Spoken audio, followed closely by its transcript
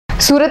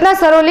સુરતના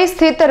સરોલી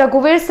સ્થિત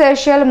રઘુવીર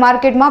સેશિયલ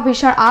માર્કેટમાં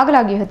ભીષણ આગ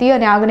લાગી હતી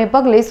અને આગને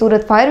પગલે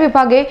સુરત ફાયર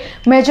વિભાગે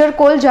મેજર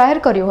કોલ જાહેર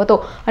કર્યો હતો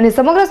અને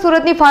સમગ્ર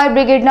સુરતની ફાયર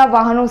બ્રિગેડના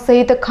વાહનો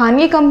સહિત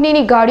ખાનગી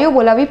કંપનીની ગાડીઓ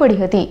બોલાવી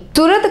પડી હતી।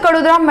 સુરત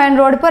કડોદરા મેન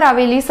રોડ પર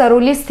આવેલી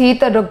સરોલી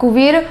સ્થિત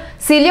રઘુવીર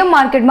સેશિયલ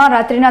માર્કેટમાં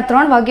રાત્રિના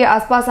 3 વાગે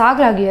આસપાસ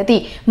આગ લાગી હતી।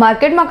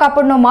 માર્કેટમાં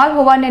કાપડનો માલ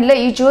હોવાને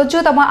લઈ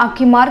જોતજોતામાં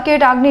આખી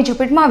માર્કેટ આગની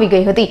ઝપેટમાં આવી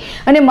ગઈ હતી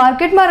અને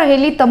માર્કેટમાં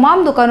રહેલી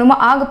તમામ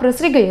દુકાનોમાં આગ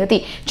પ્રસરી ગઈ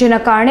હતી,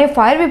 જેના કારણે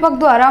ફાયર વિભાગ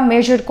દ્વારા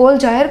મેજર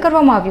કોલ જાહેર કરવામાં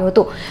આવ્યો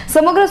હતો।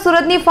 સમગ્ર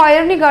સુરતની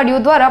ફાયરની ગાડીઓ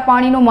દ્વારા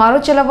પાણીનો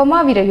મારો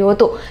ચલાવવામાં આવી રહ્યો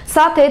હતો,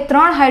 સાથે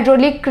 3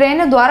 હાઇડ્રોલિક ક્રેન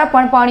દ્વારા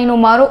પણ પાણીનો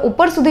મારો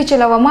ઉપર સુધી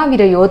ચલાવવામાં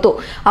આવી રહ્યો હતો।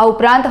 આ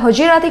ઉપરાંત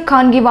હજીરાથી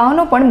ખાનગી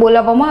વાહનો પણ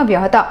બોલાવવામાં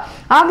આવ્યા હતા।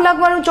 આગ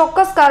લાગવાનું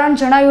ચોક્કસ કારણ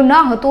જણાયું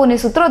ન હતું અને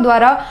સૂત્રો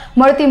દ્વારા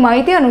મળતી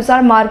માહિતી અનુસાર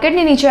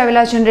માર્કેટની નીચે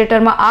આવેલા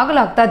જનરેટરમાં આગ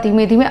લાગતા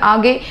ધીમે ધીમે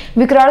આગે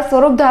વિકરાળ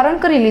સ્વરૂપ ધારણ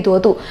કરી લીધું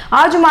હતું।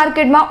 આજ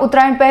માર્કેટમાં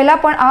ઉત્તરાયણ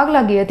પહેલા પણ આગ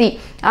લાગી હતી।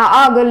 આ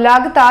આગ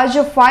લાગતા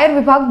જ ફાયર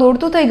વિભાગ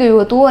દોડતું થઈ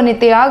ગયું હતું અને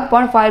તે આગ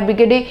પણ ફાયર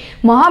બ્રિગેડે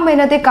મહા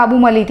મહેનતે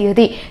કાબૂમાં લીધી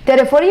હતી।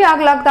 ત્યારે ફરી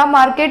આગ લાગતા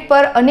માર્કેટ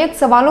પર અનેક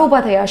સવાલો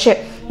ઊભા થયા છે।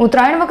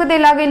 ઉત્તરાયણ વખતે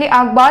લાગેલી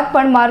આગ બાદ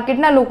પણ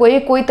માર્કેટના લોકોએ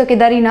કોઈ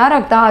તકેદારી ના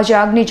રાખતા આજે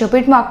આગની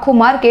ઝપેટમાં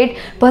આખું માર્કેટ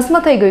ભસ્મ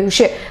થઈ ગયું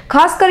છે।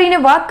 ખાસ કરીને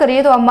વાત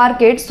કરીએ તો આ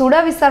માર્કેટ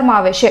સુડા વિસ્તારમાં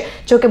આવે છે,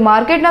 જોકે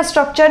માર્કેટના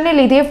સ્ટ્રક્ચરને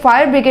લીધે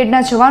ફાયર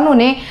બ્રિગેડના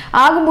જવાનોને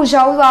આગ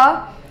બુઝાવવા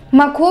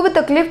માં ખૂબ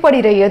તકલીફ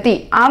પડી રહી હતી।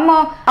 આમ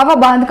આવા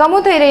બાંધકામો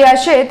થઈ રહ્યા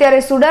છે ત્યારે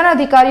સુડાના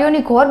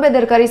અધિકારીઓની ઘોર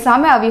બેદરકારી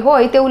સામે આવી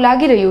હોય તેવું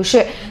લાગી રહ્યું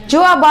છે।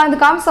 જો આ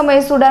બાંધકામ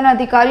સમયે સુડાના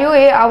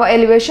અધિકારીઓએ આવા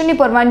એલિવેશનની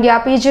પરવાનગી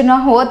આપી જ ન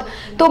હોત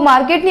તો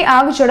માર્કેટની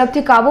આગ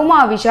ઝડપથી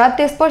કાબૂમાં આવી જાત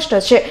તે સ્પષ્ટ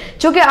છે।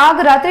 જો કે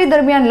આગ રાત્રિ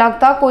દરમિયાન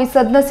લાગતા કોઈ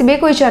સદનસીબે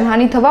કોઈ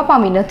જાનહાનિ થવા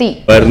પામી નથી।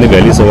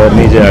 વહેલી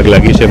સવારની જે આગ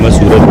લાગી છે એમાં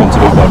સુરત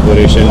મ્યુનિસિપલ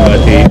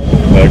કોર્પોરેશનમાંથી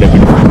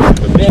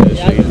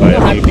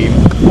ફાયરની ટીમ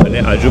અને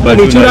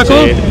આજુબાજુના જે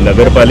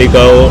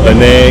નગરપાલિકાઓ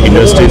અને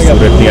ઇન્ડસ્ટ્રીઝ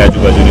સુરતની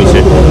આજુબાજુની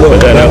છે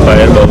બધાના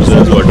ફાયર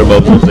બાઉન્સર્સ વોટર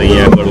બાઉન્સર્સ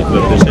અહીંયા આગળ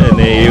ઉપલબ્ધ છે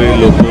અને એ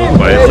લોકો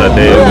ફાયર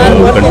સાથે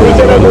કંટ્રોલ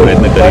કરવાનો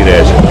પ્રયત્ન કરી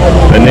રહ્યા છે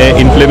અને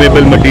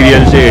ઇન્ફ્લેમેબલ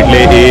મટીરિયલ છે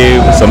એટલે એ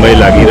સમય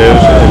લાગી રહ્યો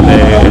છે અને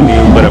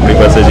એની ઉપર આપણી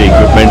પાસે જે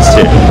ઇક્વિપમેન્ટ્સ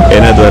છે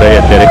એના દ્વારા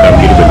અત્યારે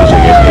કામગીરી બધી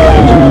जगह की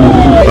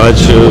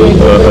आज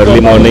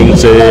अर्ली मॉर्निंग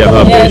से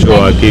यहाँ पे जो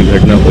आग की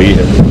घटना हुई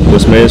है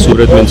उसमें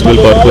सूरत म्यूनसिपल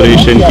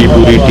कॉरपोरेशन की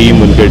पूरी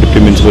टीम, उनके deputy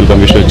municipal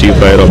commissioner, chief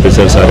fire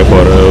officer, सारे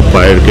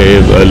फायर के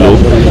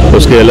लोग,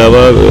 उसके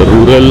अलावा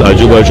रूरल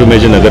आजू बाजू में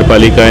जो नगर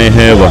पालिकाएँ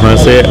हैं वहाँ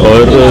से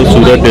और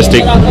सूरत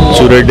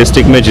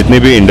डिस्ट्रिक्ट में जितनी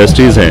भी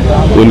इंडस्ट्रीज़ हैं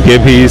उनके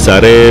भी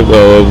सारे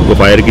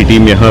फायर की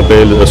टीम यहाँ पे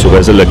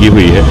सुबह से लगी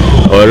हुई है।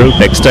 और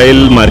टेक्सटाइल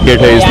मार्केट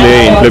है इसलिए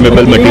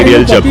इन्फ्लेमेबल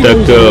मटेरियल जब तक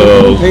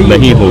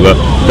नहीं होगा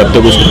तब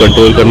तक उसको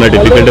कंट्रोल करना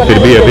डिफिकल्ट है। फिर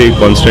भी अभी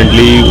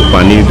कॉन्स्टेंटली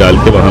पानी डाल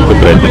के वहाँ पे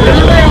प्रयत्न कर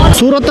रहे हैं।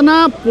 सूरतना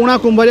पूणा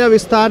कुंभरिया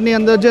विस्तारनी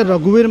अंदर जे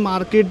रघुवीर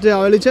मार्केट जे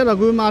आवेली छे,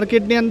 रघुवीर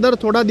मार्केटनी अंदर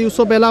थोड़ा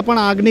दिवसों पहला पण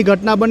आगनी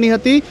घटना बनी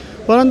हती,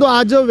 परंतु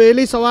आज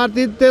वहेली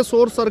सवारथी ते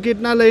शोर्ट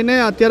सर्किटना लईने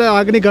अत्यारे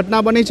आगनी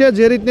घटना बनी है।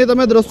 जे रीतनी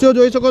तमे दृश्यो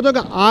जोई शको छो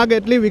कि आग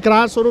एटली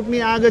विकराळ स्वरूपनी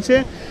आग है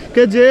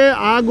कि जे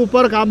आग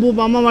पर काबू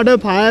पामवा माटे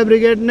फायर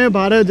ब्रिगेडने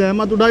भारे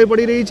जहमत उठावी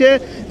पड़ी रही है।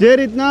 जे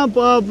रीतना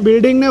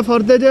बिल्डिंग ने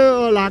फरते जे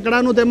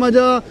लाकडानुं तेमज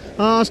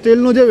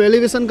स्टीलनुं जे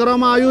वेलिवेशन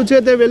करवामां आव्युं छे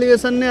ते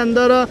वेलिवेशनने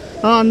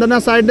अंदरना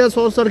साइडे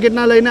शोर्ट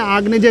सर्किटना लईने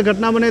आगनी जे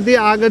घटना बनी हती,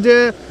 आग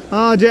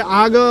जे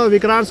आग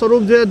विकराळ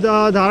स्वरूप जे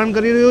धारण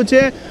करी रह्युं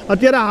छे।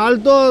 अत्यारे हाल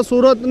तो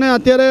सूरत ने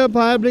अत्यारे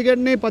फायर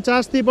ब्रिगेडनी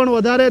 50 थी पण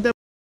वधारे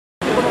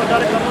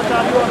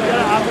कर्मचारीओ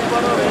अत्यारे आग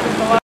पर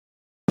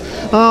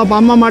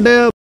पामवा माटे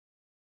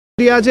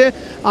છે।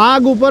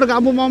 आग ઉપર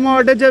काबू पामवा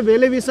माटे जे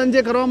वेलिवेशन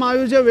जे करवामां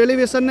आव्युं छे,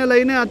 वेलिवेशनने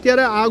लईने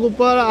अत्यारे आग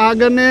ઉપર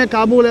આગને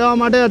કાબू લેવા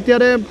માટે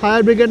અત્યારે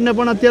ફાયર બ્રિગેડને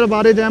પણ અત્યારે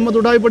ભારે જહેમત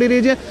ઉઠાવવી પડી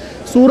રહી છે।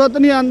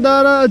 સુરતની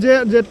અંદર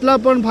જેટલા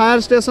પણ ફાયર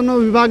સ્ટેશનો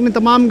વિભાગની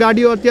તમામ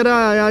ગાડીઓ અત્યારે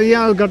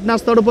અહીંયા ઘટના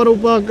સ્થળ પર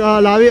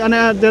લાવી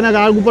અને તેને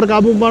આગ ઉપર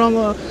કાબू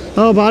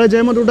પાડવા ભારે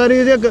જહેમત ઉઠાવી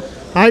રહી છે।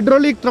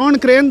 हाइड्रोलिक 3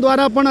 क्रेन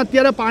द्वारा पण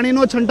अत्यारे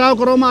पाणीनो छंटाव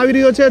करवामां आवी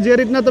रह्यो छे। जे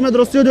रीतना तमे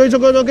दृश्यो जोई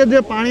शको छो कि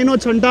जे पाणीनो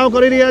छंटाव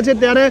करी रह्या छे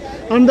त्यारे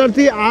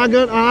अंदरथी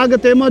आग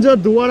तेमज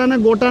धुवाळाने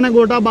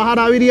गोटा बहार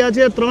आवी रह्या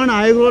छे। 3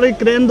 हाइड्रोलिक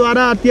क्रेन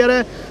द्वारा अत्यारे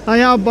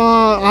अहींया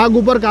आग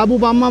उपर काबू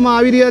पामवामां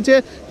आवी रह्या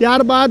छे।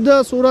 त्यारबाद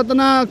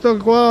सूरतना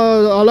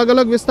अलग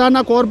अलग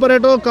विस्तारना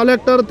कॉर्पोरेटो,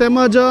 कलेक्टर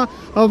तेमज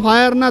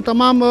फायरना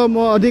तमाम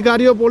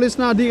अधिकारीओ,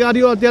 पोलीसना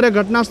अधिकारीओ अत्यारे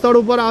घटना स्थळ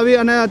उपर आवी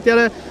अने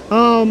अत्यारे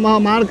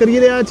मार करी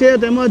रह्या छे।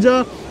 तेमज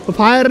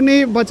फायरनी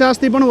 50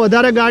 थी पण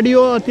वधारे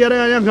गाड़ीओ अत्यारे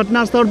अहींया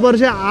घटना स्थळ पर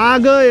छे।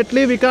 आग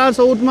एटली विकराळ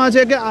स्वरूपमां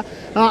छे कि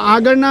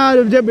आगळना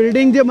जे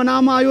बिल्डिंग जे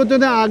बनाववामां आव्युं हतुं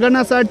ते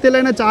आगळना साइडथी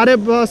लईने चारे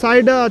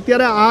साइड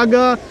अत्यारे आग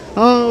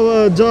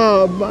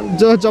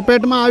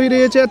चपेटमां आवी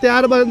रही है।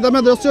 त्यारबाद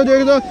तमे दृश्यो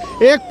जोई तो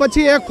एक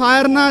पछी एक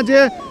फायरना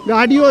जे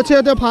गाड़ीओ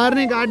छे ते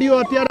फायरनी गाड़ीओ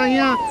अत्यारे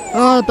अहींया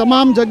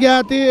तमाम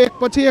जग्याएथी एक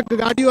पछी एक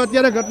गाड़ीओ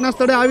अत्यारे घटना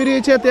स्थळे आवी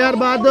रही है।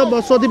 त्यारबाद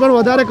 200 थी पण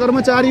वधारे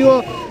कर्मचारीओ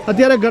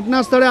अत्यारे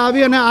घटना स्थळे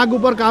आवी अने आग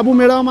उपर काबू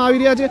मेळववामां आवी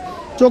रह्या छे।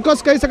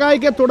 ચોક્કસ કહી શકાય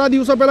કે થોડા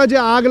દિવસો પહેલાં જે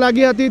આગ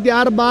લાગી હતી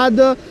ત્યારબાદ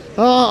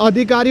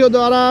અધિકારીઓ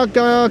દ્વારા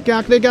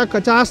ક્યાંક ને ક્યાંક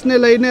કચાશને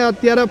લઈને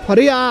અત્યારે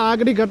ફરી આ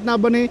આગની ઘટના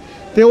બની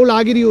તેવું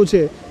લાગી રહ્યું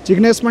છે.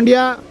 Jignesh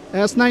Pandya,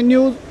 S9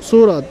 news,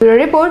 Surat.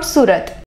 Report Surat.